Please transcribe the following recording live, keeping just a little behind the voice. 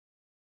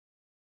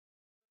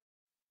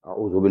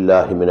أعوذ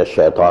بالله من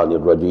الشيطان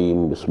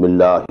الرجيم بسم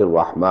الله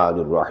الرحمن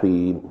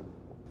الرحيم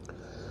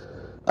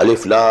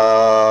ألف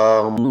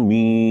لام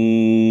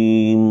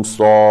ميم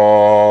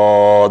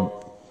صاد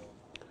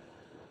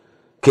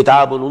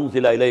كتاب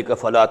أنزل إليك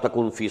فلا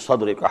تكن في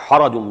صدرك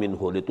حرج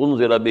منه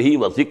لتنذر به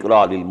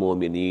وذكرى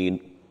للمؤمنين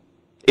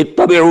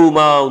اتبعوا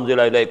ما أنزل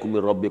إليكم من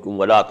ربكم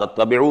ولا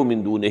تتبعوا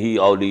من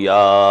دونه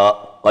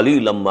أولياء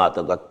قليلا ما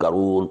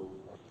تذكرون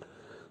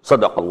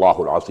صدق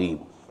الله العظيم.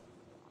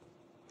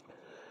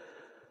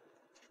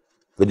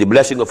 With the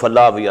blessing of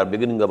Allah, we are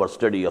beginning our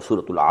study of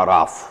Surah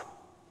Al-A'raf.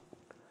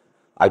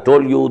 I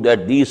told you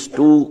that these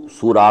two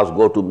surahs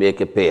go to make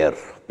a pair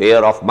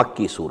of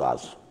Makki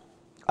surahs,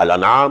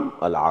 Al-An'am,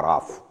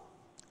 Al-A'raf.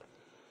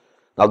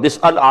 Now this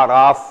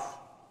Al-A'raf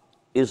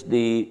is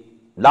the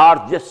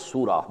largest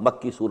surah,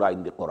 Makki surah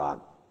in the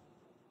Quran.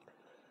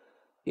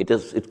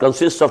 It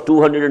consists of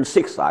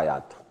 206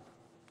 ayat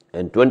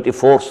and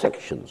 24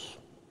 sections.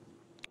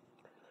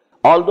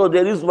 Although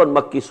there is one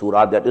Makki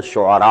surah, that is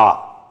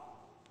Shu'ara,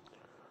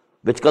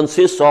 which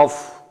consists of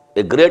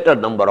a greater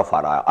number of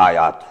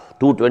ayat,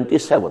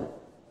 227.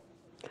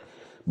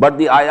 But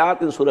the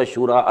ayat in Surah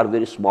Shura are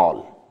very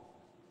small,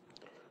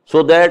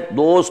 so that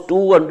those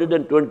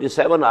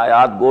 227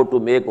 ayat go to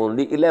make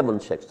only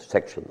 11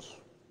 sections.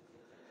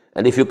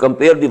 And if you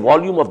compare the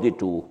volume of the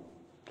two,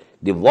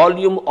 the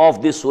volume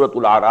of this Surah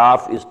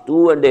Al-A'raf is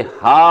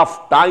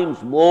 2.5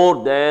 times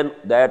more than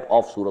that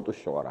of Surah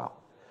Al-Shu'ara.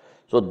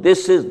 So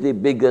this is the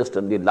biggest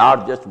and the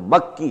largest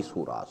Makki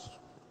surahs.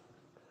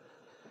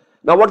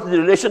 Now, what is the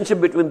relationship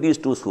between these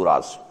two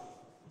surahs?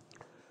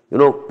 You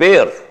know,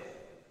 pair.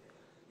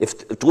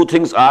 If two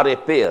things are a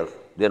pair,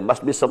 there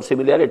must be some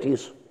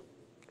similarities.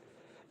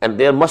 And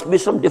there must be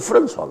some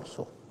difference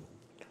also,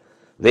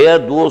 where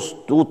those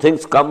two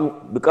things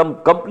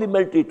become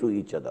complementary to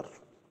each other.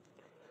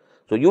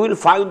 So you will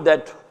find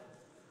that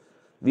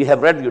we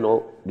have read,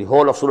 the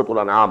whole of Surah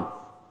Al-An'am.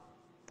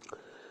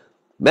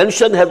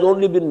 Mention has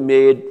only been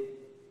made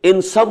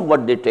in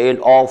somewhat detail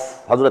of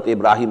Hazrat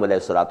Ibrahim alayhi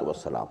salatu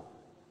wassalam.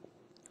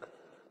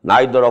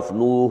 Neither of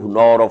Nuh,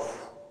 nor of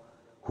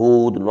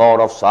Hud,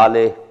 nor of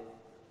Saleh,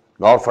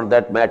 nor for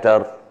that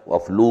matter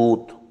of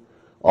Lut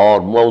or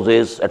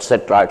Moses,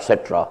 etc.,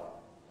 etc.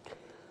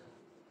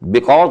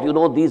 Because,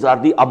 these are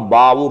the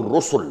Amba'ur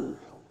Rusul.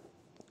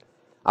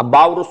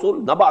 Amba'ur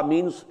Rusul, Naba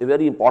means a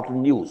very important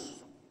news.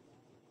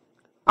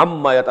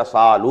 Amma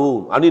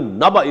yatasaloon anin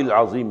naba'il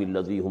azim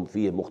allazi hum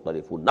fihi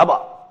mukhtalifun.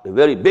 Naba, a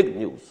very big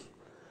news.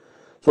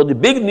 So the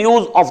big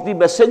news of the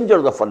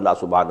messengers of Allah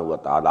subhanahu wa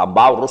ta'ala,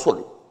 Amba'ur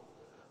Rusul.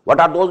 What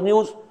are those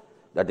news?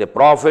 That a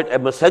prophet, a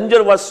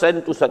messenger was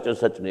sent to such and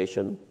such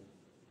nation.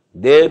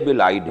 They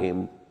belied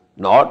him,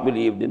 not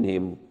believed in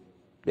him.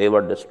 They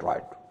were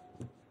destroyed.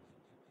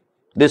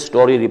 This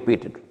story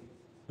repeated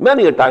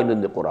many a time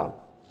in the Quran.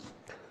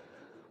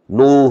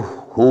 Nuh,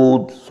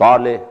 Hud,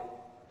 Saleh,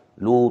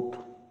 Lut,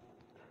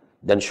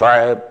 then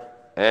Shu'aib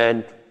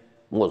and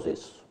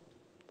Moses.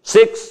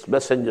 6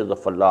 messengers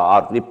of Allah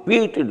are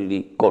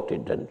repeatedly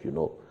quoted and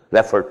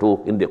referred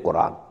to in the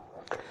Quran.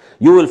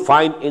 You will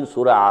find in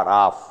Surah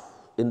A'raf,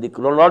 in the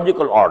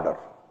chronological order,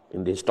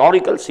 in the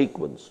historical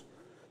sequence,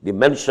 the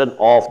mention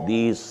of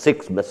these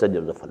 6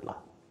 messengers of Allah.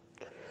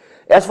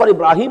 As for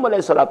Ibrahim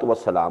alayhi salatu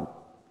wassalam,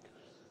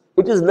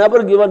 it is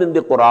never given in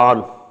the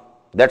Quran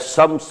that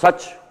some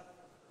such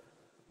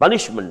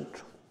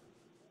punishment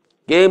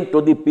came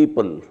to the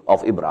people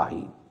of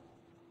Ibrahim.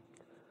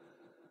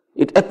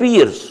 It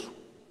appears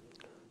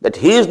that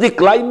he is the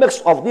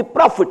climax of the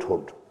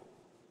prophethood.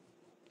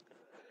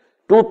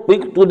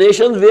 To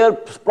nations where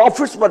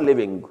prophets were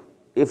living,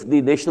 if the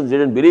nations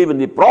didn't believe in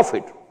the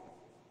prophet,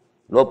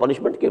 no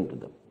punishment came to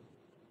them.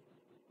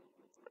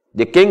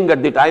 The king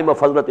at the time of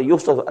Hazrat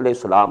Yusuf alayhi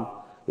salam,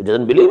 he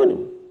didn't believe in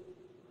him.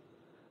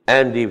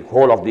 And the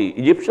whole of the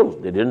Egyptians,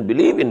 they didn't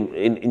believe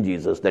in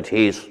Jesus, that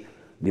he is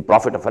the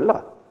prophet of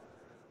Allah.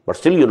 But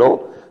still,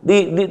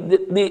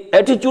 the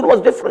attitude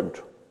was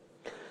different.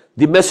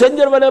 The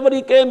messenger, whenever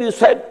he came, he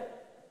said,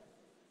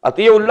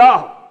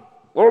 Ati'ullah,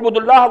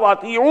 u'budullah wa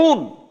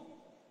ati'un.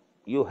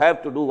 You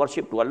have to do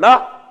worship to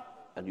Allah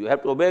and you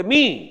have to obey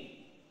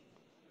me.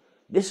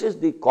 This is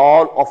the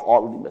call of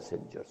all the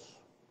messengers.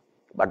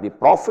 But the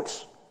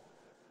prophets,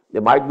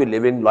 they might be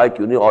living like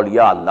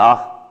awliya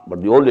Allah,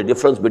 but the only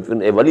difference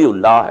between a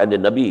waliullah and a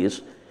nabi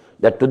is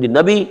that to the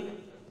nabi,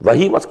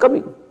 wahi was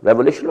coming,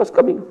 revelation was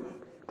coming.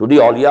 To the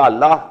awliya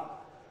Allah,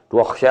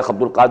 to Shaykh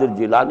Abdul Qadir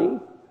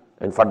Jilani,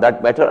 and for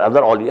that matter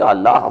other awliya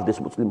Allah of this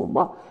Muslim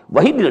ummah,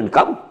 wahi didn't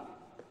come,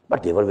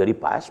 but they were very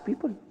pious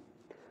people.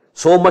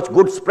 So much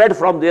good spread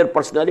from their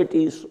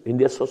personalities in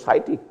their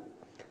society.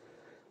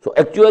 So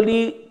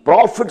actually,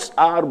 prophets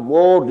are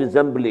more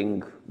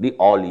resembling the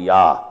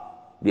awliya.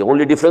 The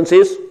only difference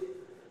is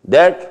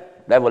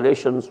that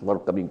revelations were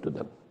coming to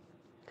them.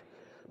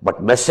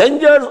 But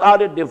messengers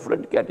are a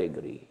different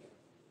category.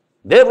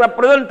 They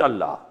represent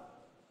Allah.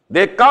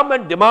 They come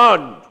and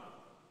demand,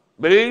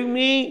 believe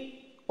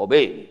me,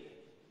 obey me.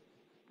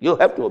 You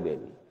have to obey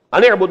me.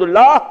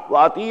 Ani'budullah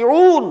wa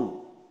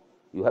ati'un.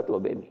 You have to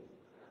obey me.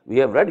 We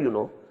have read,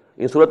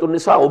 In Surah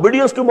An-Nisa,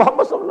 obedience to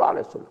Muhammad sallallahu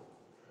alaihi wasallam.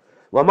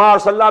 وَمَا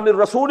أَرْسَلْنَا مِن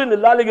رَسُولٍ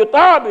إِلَّا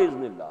لِيُطَاعَ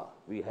بِإِذْنِ اللَّهِ.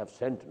 We have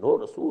sent no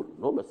Rasul,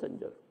 no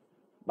messenger,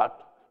 but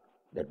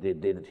that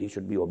he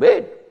should be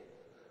obeyed.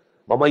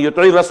 وَمَن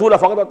يُطِعِ الرَّسُولَ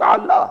فَقَدْ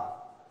أَطَاعَ اللَّهَ.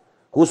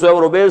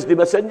 Whosoever obeys the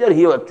messenger,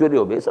 he actually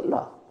obeys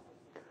Allah.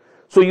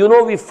 So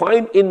we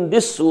find in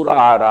this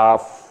Surah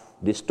Araf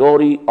the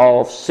story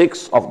of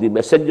 6 of the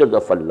messengers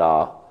of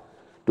Allah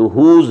to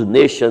whose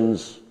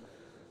nations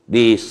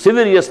the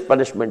severest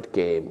punishment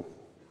came.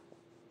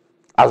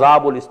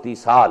 Azabul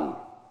istisal,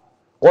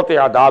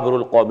 quti'a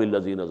dabirul qawmil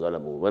lazina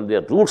zalamu, when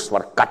their roots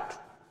were cut,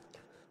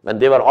 when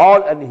they were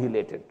all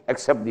annihilated,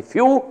 except the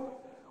few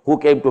who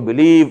came to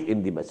believe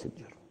in the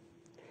messenger.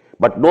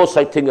 But no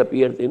such thing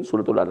appears in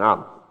Surah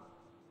Al-An'am.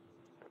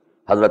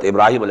 Hazrat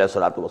Ibrahim alayhi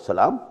salatu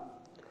wasalam,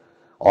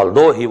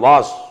 although he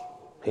was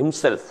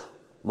himself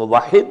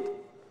muwahhid,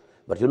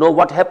 but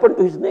what happened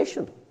to his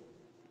nation?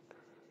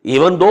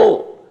 Even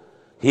though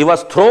he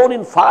was thrown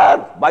in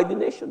fire by the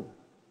nation,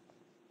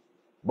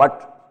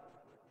 but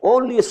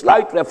only a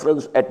slight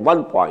reference at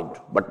one point,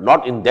 but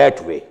not in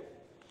that way.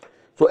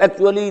 So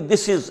actually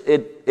this is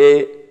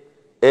a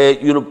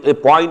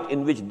point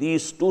in which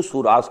these two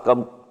surahs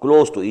come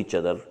close to each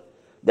other,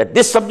 that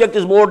this subject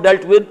is more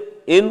dealt with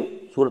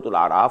in Surah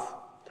Al-Araf,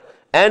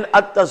 and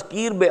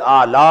at-tazkir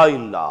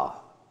bi-a'la'illah,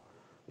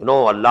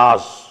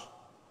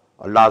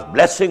 Allah's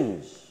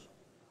blessings,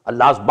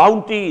 Allah's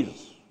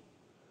bounties,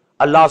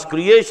 Allah's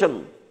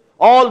creation.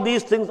 All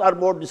these things are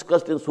more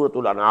discussed in Surah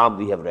Al-An'am,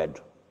 we have read.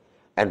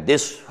 And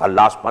this,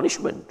 Allah's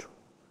punishment.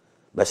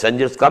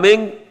 Messengers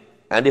coming,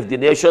 and if the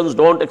nations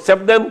don't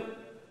accept them,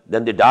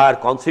 then the dire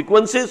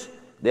consequences,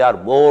 they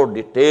are more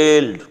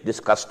detailed,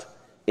 discussed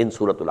in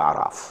Surah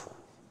Al-Araf.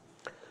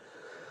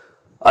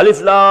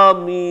 Alif,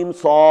 Lam, Mim,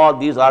 Sad,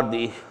 these are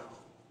the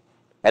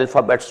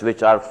alphabets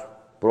which are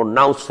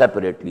pronounced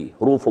separately,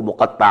 Hurufu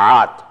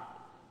Muqatta'at,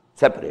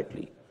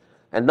 separately.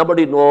 And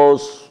nobody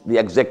knows the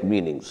exact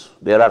meanings.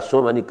 There are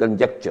so many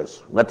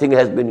conjectures. Nothing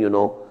has been,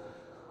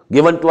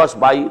 given to us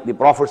by the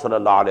Prophet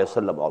sallallahu alaihi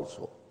wasallam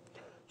also.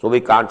 So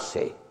we can't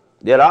say.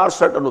 There are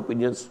certain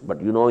opinions, but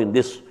in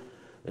this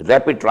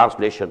rapid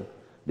translation,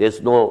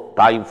 there's no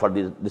time for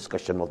the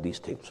discussion of these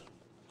things.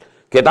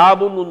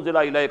 Kitabun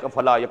unzila ilayka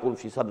fala yakun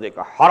fi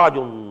sadrika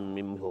harajun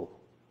minhu.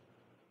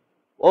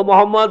 O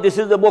Muhammad, this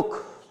is the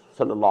book,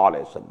 sallallahu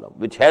alaihi wasallam,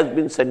 which has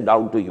been sent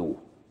down to you.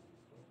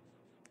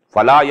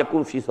 Fala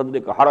yakun fi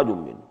sadrika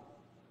harajun minhu.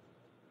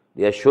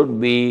 There should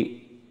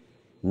be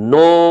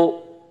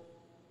no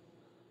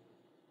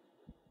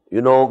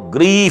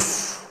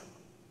grief,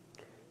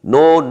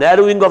 no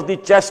narrowing of the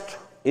chest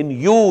in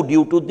you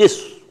due to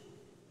this.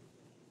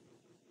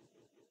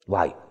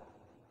 Why?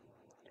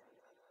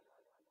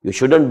 You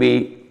shouldn't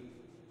be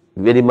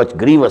very much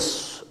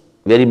grievous,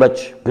 very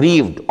much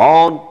grieved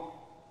on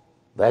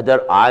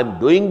whether I am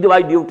doing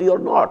my duty or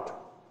not.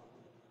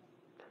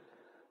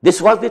 This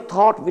was the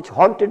thought which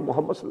haunted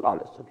Muhammad sallallahu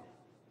alaihi wasallam.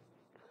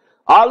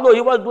 Although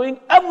he was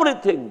doing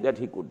everything that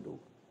he could do,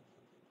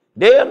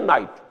 day and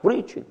night,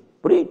 preaching.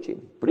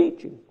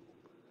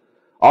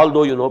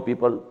 Although,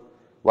 people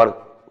were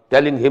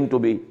telling him to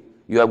be,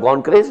 you have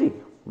gone crazy,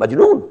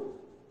 Majnoon,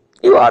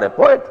 you are a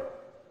poet,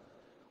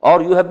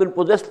 or you have been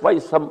possessed by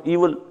some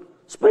evil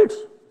spirits,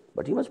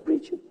 but he was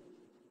preaching.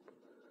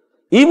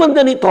 Even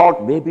then he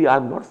thought, maybe I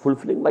am not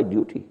fulfilling my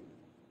duty.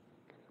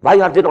 Why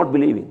are they not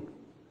believing?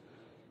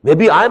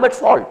 Maybe I am at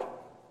fault.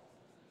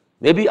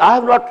 Maybe I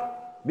have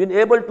not been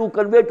able to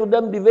convey to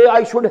them the way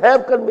I should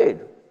have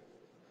conveyed.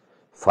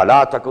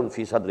 فَلَا تَكُنْ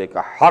فِي صَدْرِكَ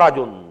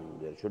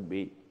حَرَجٌ. There should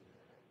be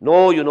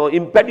no,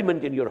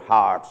 impediment in your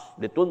hearts.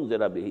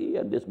 لِتُنْزِرَ بِهِ.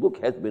 And this book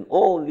has been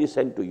only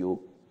sent to you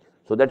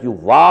so that you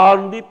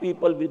warn the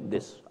people with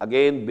this.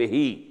 Again,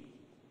 bihi.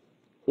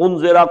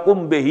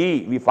 Unzirakum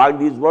bihi. We find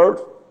these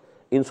words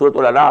in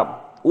Surah Al-An'am.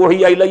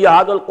 Uhiya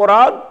ilayya hadha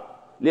al-Quran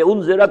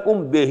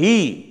li'unzirakum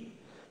bihi.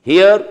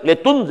 Here,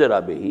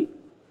 litunzira bihi.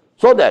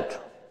 So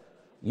that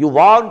you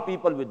warn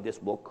people with this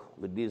book,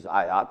 with these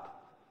ayat.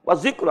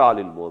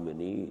 وَذِكْرَى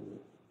لِلْمُؤْمِنِينَ.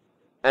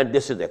 And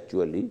this is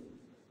actually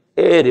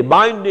a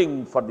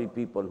reminding for the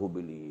people who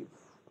believe.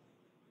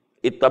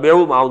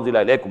 اتَّبِعُوا مَا أُنزِلَ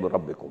إِلَيْكُمْ مِنْ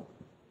رَبِّكُمْ.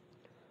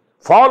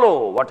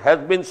 Follow what has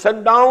been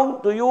sent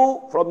down to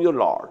you from your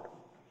Lord.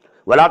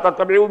 وَلَا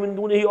تَتَّبِعُوا مِنْ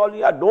دُونِهِ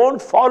أَوْلِيَاءَ.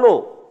 Don't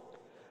follow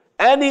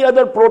any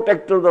other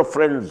protectors or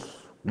friends,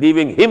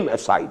 leaving him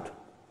aside.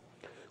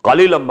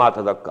 قَلِيلًا مَا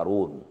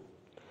تَذَكَّرُونَ.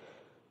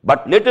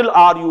 But little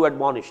are you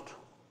admonished.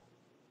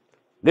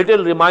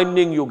 Little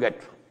reminding you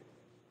get.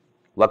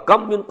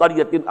 وَكَمْ مِنْ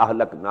قَرْيَةٍ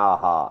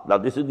أَهْلَكْنَاهَا. Now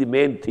this is the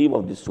main theme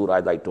of this surah,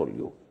 as I told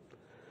you.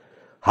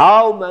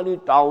 How many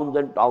towns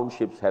and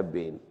townships have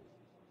been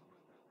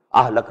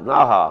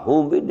أَهْلَكْنَاهَا,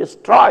 whom we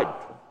destroyed.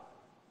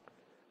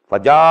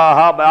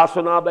 فَجَاءَهَا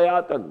بَأْسُنَا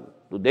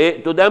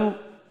بَيَاتًا. To them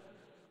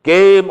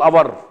came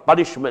our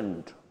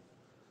punishment,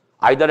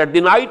 either at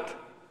the night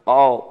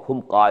or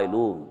hum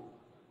qailun,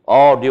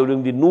 or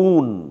during the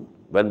noon,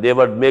 when they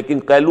were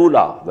making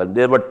qailula, when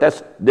they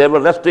were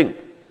resting,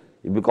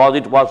 because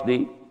it was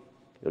the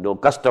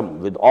custom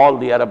with all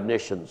the Arab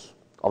nations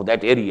of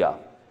that area.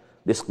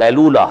 This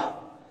qailula,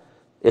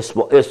 a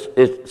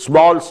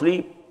small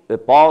sleep, a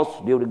pause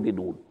during the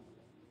noon.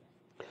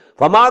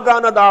 فَمَا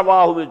كَانَ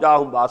دَعْوَاهُمْ إِذْ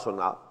جَاءَهُمْ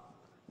بَأْسُنَا.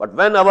 But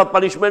when our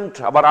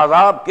punishment, our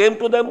azab came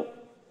to them,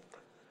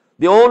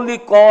 the only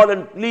call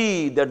and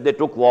plea that they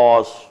took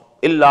was,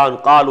 إِلَّا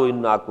أَنْ قَالُوا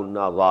إِنَّا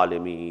كُنَّا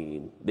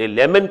ظَالِمِينَ. They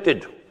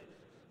lamented,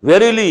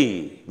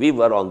 verily, we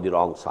were on the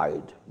wrong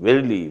side.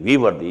 Verily, we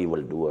were the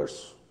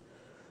evildoers.